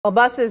Well,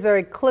 buses are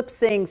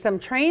eclipsing some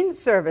train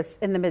service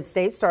in the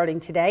mid-state starting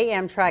today.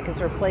 Amtrak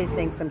is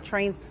replacing some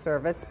train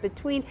service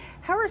between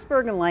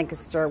Harrisburg and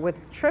Lancaster with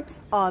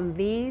trips on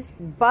these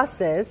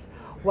buses,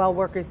 while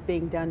work is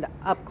being done to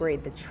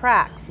upgrade the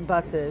tracks.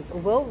 Buses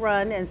will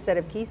run instead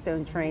of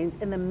Keystone trains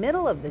in the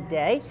middle of the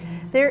day.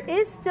 There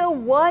is still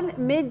one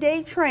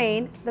midday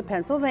train, the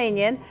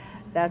Pennsylvanian.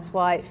 That's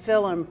why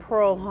Phil and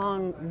Pearl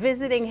Hung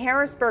visiting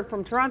Harrisburg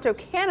from Toronto,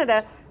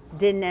 Canada,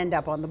 didn't end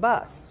up on the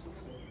bus.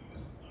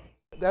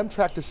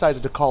 Amtrak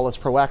decided to call us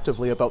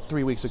proactively about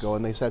 3 weeks ago,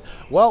 and they said,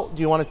 well,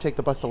 do you want to take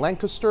the bus to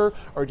Lancaster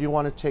or do you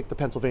want to take the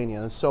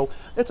Pennsylvania? And so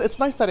it's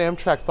nice that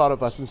Amtrak thought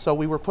of us, and so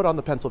we were put on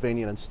the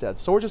Pennsylvania instead.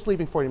 So we're just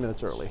leaving 40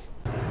 minutes early.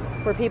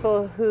 For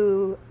people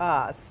who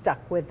stuck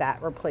with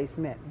that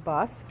replacement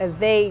bus,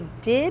 they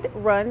did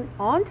run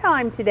on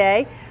time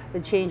today.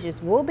 The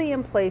changes will be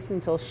in place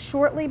until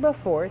shortly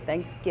before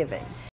Thanksgiving.